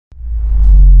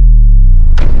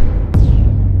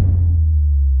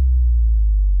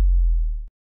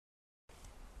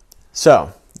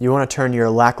So, you want to turn your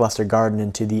lackluster garden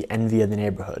into the envy of the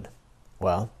neighborhood.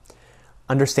 Well,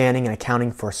 understanding and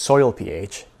accounting for soil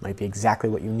pH might be exactly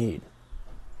what you need.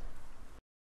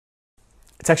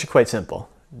 It's actually quite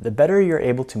simple. The better you're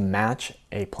able to match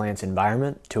a plant's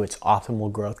environment to its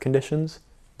optimal growth conditions,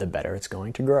 the better it's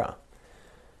going to grow.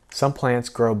 Some plants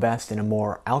grow best in a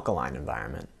more alkaline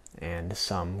environment, and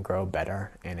some grow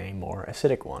better in a more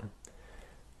acidic one.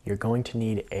 You're going to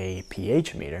need a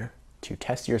pH meter to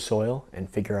test your soil and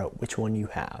figure out which one you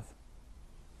have.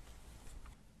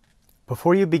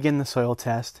 Before you begin the soil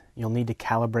test, you'll need to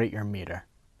calibrate your meter.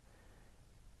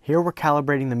 Here we're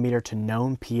calibrating the meter to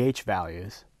known pH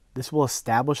values. This will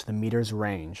establish the meter's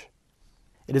range.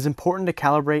 It is important to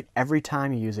calibrate every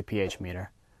time you use a pH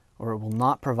meter, or it will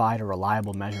not provide a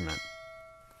reliable measurement.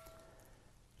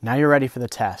 Now you're ready for the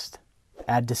test.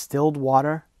 Add distilled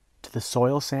water to the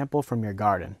soil sample from your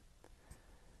garden.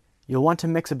 You'll want to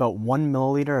mix about 1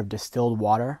 milliliter of distilled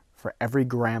water for every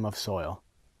gram of soil.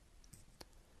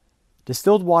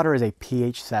 Distilled water is a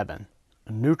pH 7,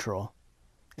 a neutral,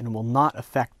 and will not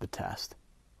affect the test.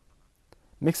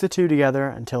 Mix the two together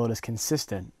until it is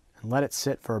consistent and let it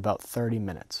sit for about 30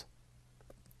 minutes.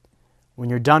 When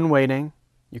you're done waiting,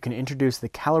 you can introduce the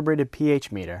calibrated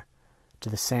pH meter to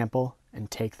the sample and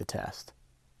take the test.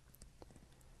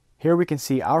 Here we can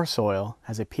see our soil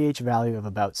has a pH value of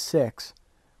about 6,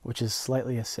 which is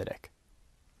slightly acidic.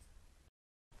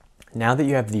 Now that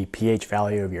you have the pH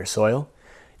value of your soil,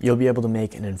 you'll be able to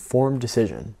make an informed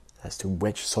decision as to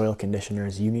which soil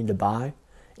conditioners you need to buy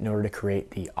in order to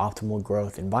create the optimal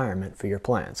growth environment for your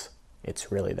plants.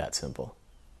 It's really that simple.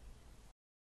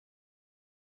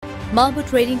 Marlbo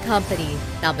Trading Company,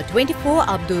 number 24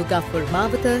 Abdul Ghaffur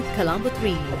Mawata, Colombo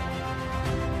 3.